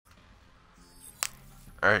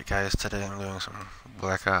Alright guys, today I'm doing some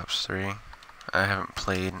Black Ops 3. I haven't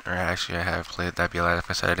played, or actually I have played, that'd be a lie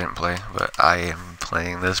if I said I didn't play, but I am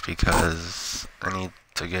playing this because I need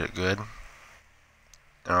to get it good.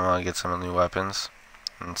 And I want to get some new weapons,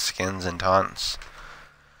 and skins and taunts.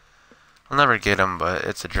 I'll never get them, but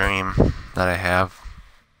it's a dream that I have.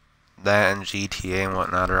 That and GTA and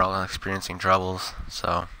whatnot are all experiencing troubles,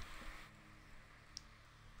 so,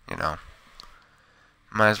 you know.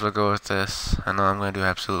 Might as well go with this. I know I'm going to do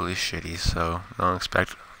absolutely shitty, so don't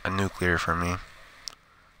expect a nuclear from me.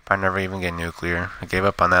 I never even get nuclear. I gave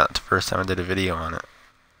up on that the first time I did a video on it.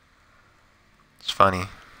 It's funny.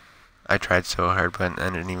 I tried so hard, but it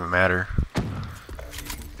didn't even matter.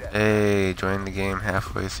 Hey, join the game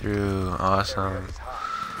halfway through. Awesome.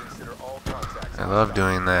 I love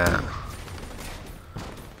doing that.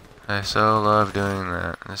 I so love doing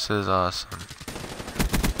that. This is awesome.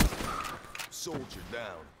 Soldier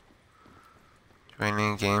down.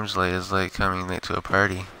 Joining games late is like coming late to a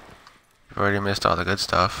party. You've already missed all the good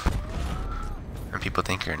stuff. And people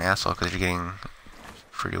think you're an asshole because you're getting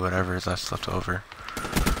free whatever is left over.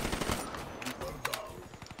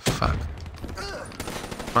 Fuck.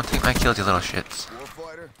 Don't take my kills, you little shits.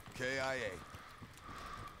 Warfighter, KIA.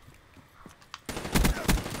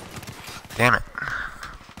 Damn it.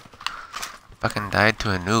 Fucking died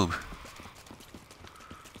to a noob.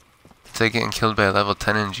 It's like getting killed by a level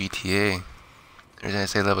 10 in GTA. Or did I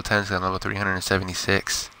say level 10 because I'm level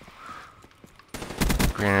 376.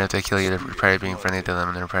 Granted, if they kill you, they're probably being friendly to them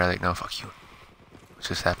and they're probably like, no, fuck you. Which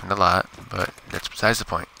just happened a lot, but that's besides the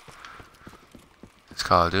point. It's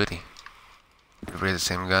Call of Duty. Everybody has the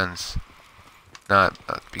same guns. Not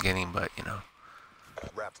at the beginning, but, you know,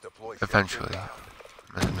 eventually.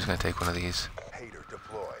 I'm just gonna take one of these.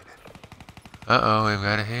 Uh-oh, we've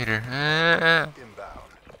got a hater.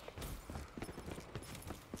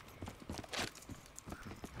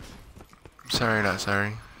 Sorry, not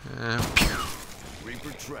sorry. Reaper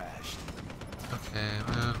trashed. Okay,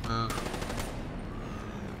 move.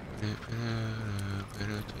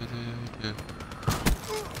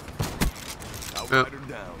 Outrider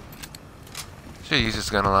down. Should use this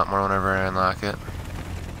gun a lot more whenever I unlock it.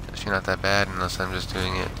 Actually not that bad unless I'm just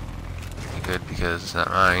doing it good because it's not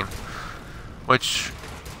mine. Which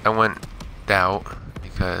I wouldn't doubt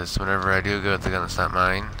because whenever I do go with the gun that's not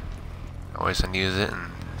mine, I always tend to use it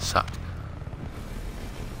and suck.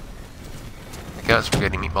 Look out,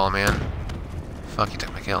 spaghetti meatball man. Fuck, you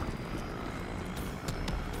took my kill.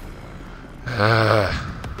 I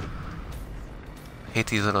hate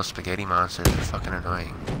these little spaghetti monsters, they're fucking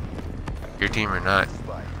annoying. Your team or not.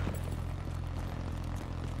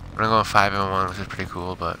 I'm gonna go 5-1, which is pretty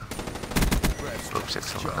cool, but... Oops,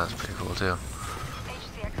 6-1, that's pretty cool too.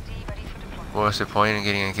 What's the point in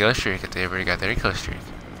getting a kill streak if they already got their kill streak?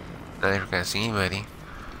 Not never gonna see anybody.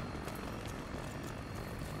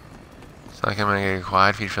 It's like I'm gonna get a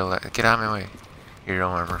quad feed for that. Get out of my way. You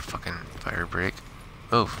don't ever fucking fire break.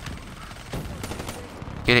 Move.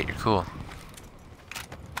 Get it, you're cool.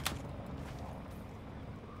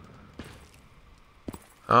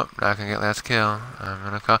 Oh, not gonna get last kill. I'm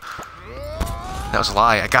gonna call. That was a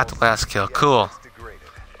lie. I got the last kill. Cool.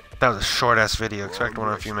 That was a short ass video. Expect one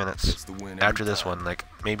in a few minutes. After this one, like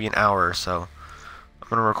maybe an hour or so. I'm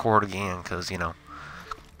gonna record again because, you know,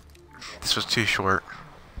 this was too short.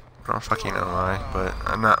 I don't fucking know why, but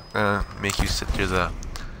I'm not gonna make you sit through the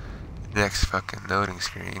next fucking loading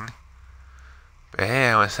screen. But hey,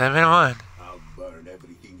 I was 7-1.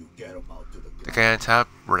 The guy on top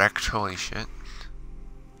wrecked. Holy shit.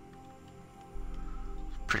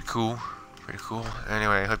 Pretty cool. Pretty cool.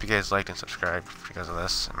 Anyway, I hope you guys liked and subscribed because of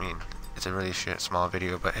this. I mean, it's a really shit small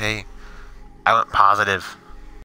video, but hey, I went positive.